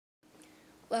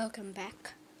Welcome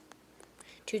back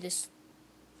to this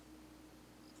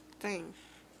thing.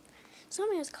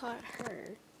 Somebody has caught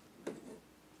her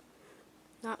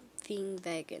not being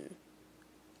vegan.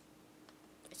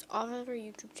 It's all over her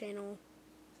YouTube channel.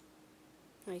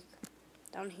 Like,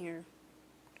 down here.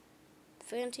 The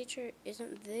fan teacher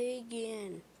isn't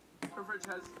vegan. Her fridge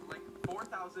has like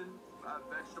 4,000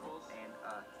 vegetables and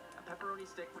a pepperoni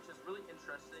stick, which is really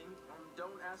interesting.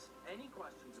 Don't ask any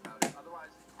questions about it,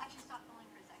 otherwise... Actually, stop filming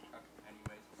for a second. Okay,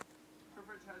 anyways. Her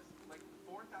fridge has like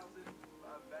 4,000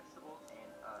 vegetables and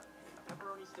a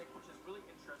pepperoni stick, which is really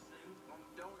interesting.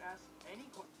 Don't ask any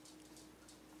questions.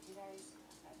 You guys,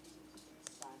 that vegan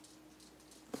teacher's son.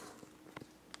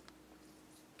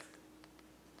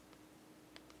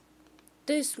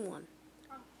 This one.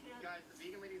 Guys, the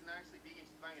vegan lady's not actually vegan,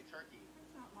 she's buying a turkey.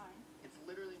 It's not mine. It's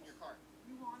literally in your car.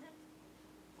 You want it?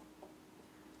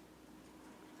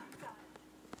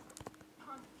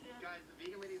 Guys, the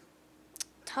vegan lady's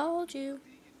Told you.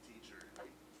 vegan teacher.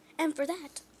 And for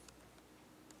that,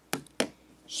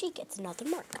 she gets another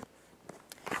mark.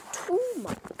 2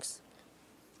 marks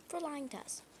for lying to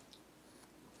us.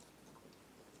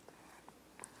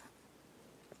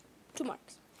 2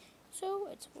 marks. So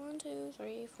it's 1, 2,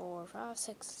 3, 4, 5,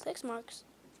 6. 6 marks.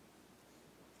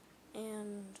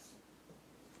 And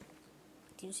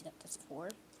do you see that? That's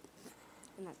 4.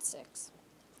 And that's 6.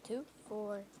 2,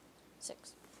 4,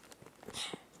 6.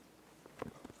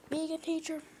 Vegan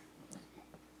teacher,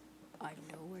 I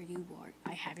know where you are.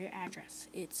 I have your address.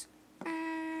 It's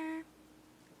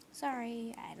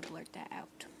sorry, I had to blurt that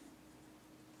out.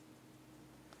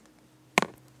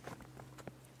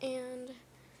 And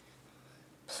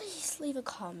please leave a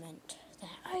comment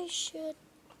that I should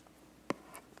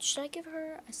I give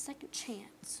her a second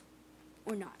chance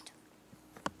or not?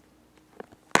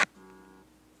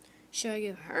 Should I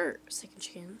give her a second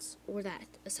chance or that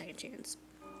a second chance?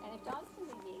 And if John's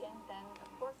gonna be vegan, then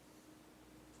of course.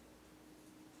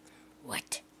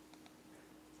 What?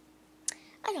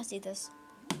 I don't see this.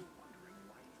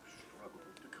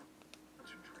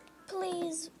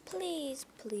 Please, please,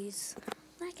 please,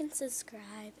 like and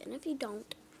subscribe. And if you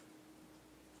don't,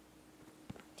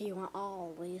 do you want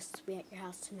all of these to be at your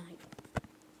house tonight?